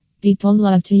People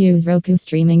love to use Roku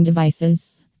streaming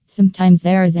devices. Sometimes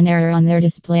there is an error on their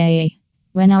display.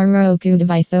 When our Roku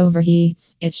device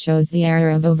overheats, it shows the error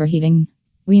of overheating.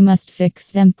 We must fix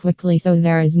them quickly so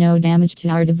there is no damage to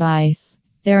our device.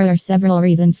 There are several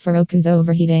reasons for Roku's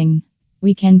overheating.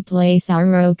 We can place our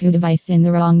Roku device in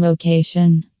the wrong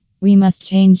location. We must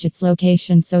change its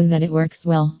location so that it works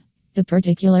well. The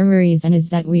particular reason is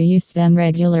that we use them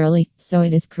regularly, so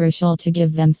it is crucial to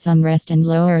give them some rest and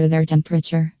lower their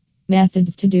temperature.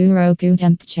 Methods to do Roku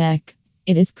temp check.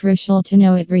 It is crucial to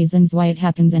know reasons why it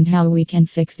happens and how we can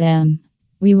fix them.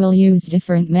 We will use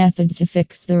different methods to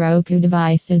fix the Roku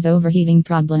device's overheating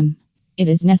problem. It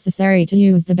is necessary to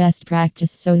use the best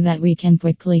practice so that we can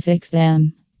quickly fix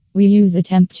them. We use a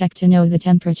temp check to know the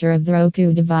temperature of the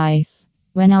Roku device.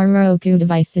 When our Roku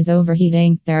device is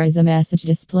overheating, there is a message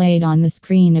displayed on the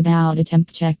screen about a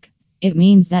temp check. It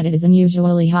means that it is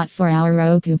unusually hot for our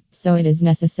Roku, so it is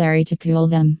necessary to cool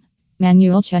them.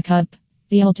 Manual checkup.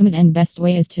 The ultimate and best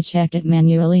way is to check it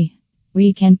manually.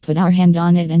 We can put our hand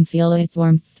on it and feel its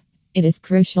warmth. It is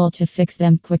crucial to fix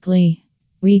them quickly.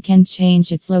 We can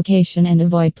change its location and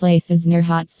avoid places near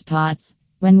hot spots.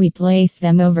 When we place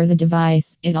them over the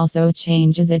device, it also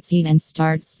changes its heat and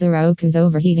starts the Roku's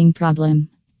overheating problem.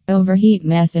 Overheat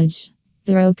message.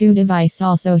 The Roku device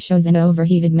also shows an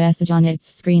overheated message on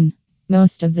its screen.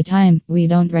 Most of the time, we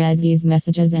don't read these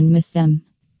messages and miss them.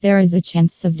 There is a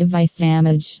chance of device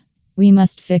damage. We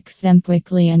must fix them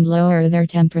quickly and lower their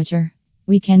temperature.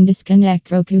 We can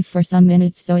disconnect Roku for some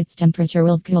minutes so its temperature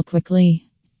will cool quickly.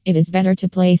 It is better to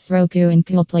place Roku in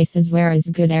cool places where is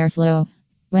good airflow.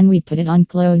 When we put it on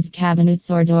closed cabinets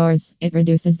or doors, it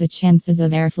reduces the chances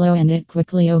of airflow and it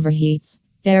quickly overheats.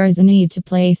 There is a need to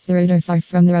place the router far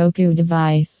from the Roku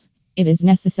device. It is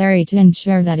necessary to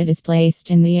ensure that it is placed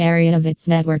in the area of its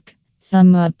network.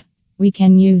 Sum up. We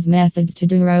can use methods to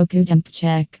do Roku temp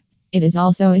check. It is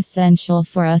also essential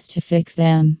for us to fix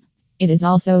them. It is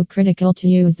also critical to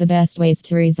use the best ways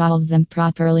to resolve them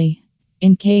properly.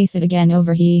 In case it again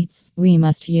overheats, we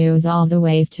must use all the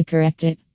ways to correct it.